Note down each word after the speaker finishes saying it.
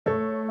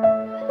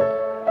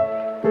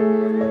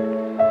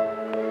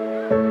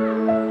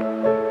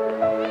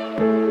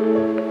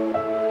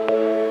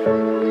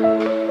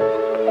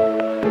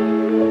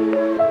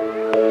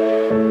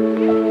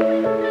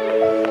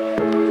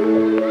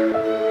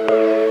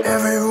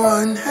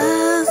Everyone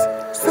has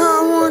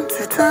someone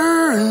to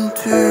turn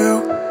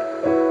to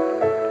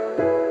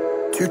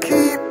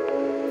keep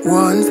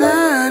one's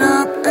head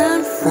up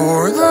and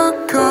for the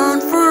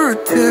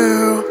comfort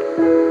too.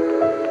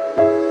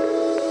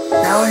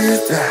 Now I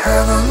used to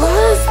have a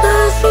lot of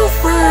special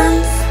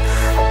friends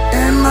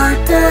in my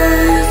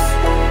days,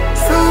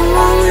 some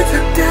only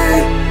today,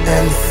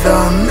 and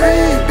some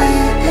maybe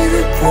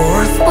even for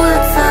a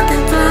split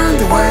second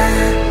turned away.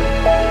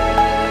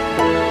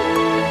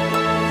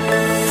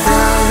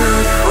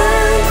 Childhood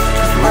friends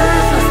just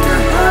wish us to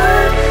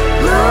hurt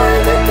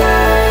mine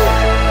today.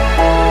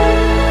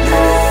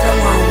 Maybe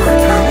somewhere we'll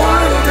turn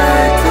one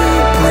day to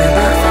bring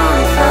back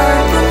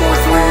sunshine for more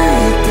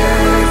sweet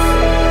days.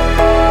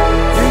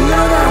 You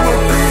know that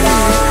will be,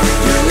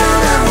 you know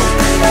that will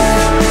be,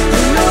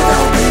 you know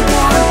there'll be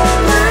one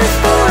last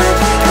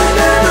voyage to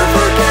never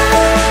forget.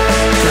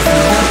 Just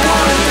know that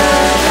one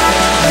day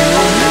we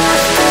will not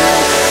stay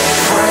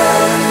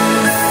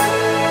friends.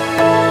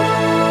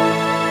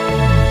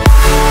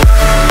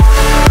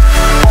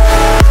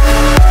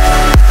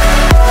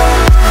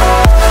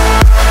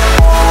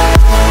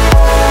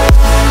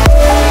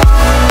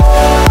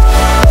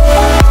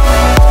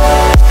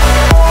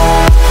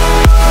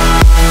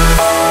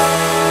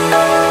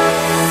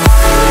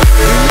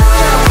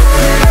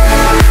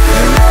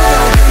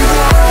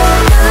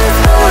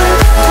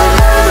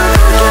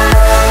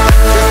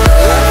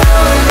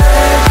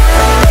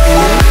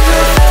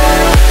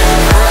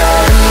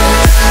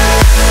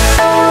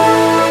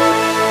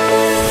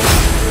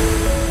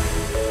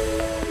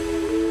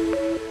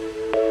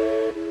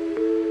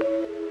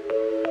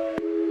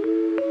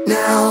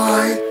 Now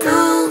I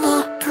don't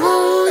look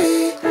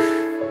totally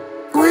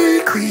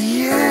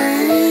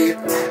recreate.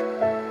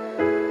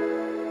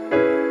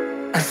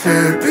 I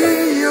should be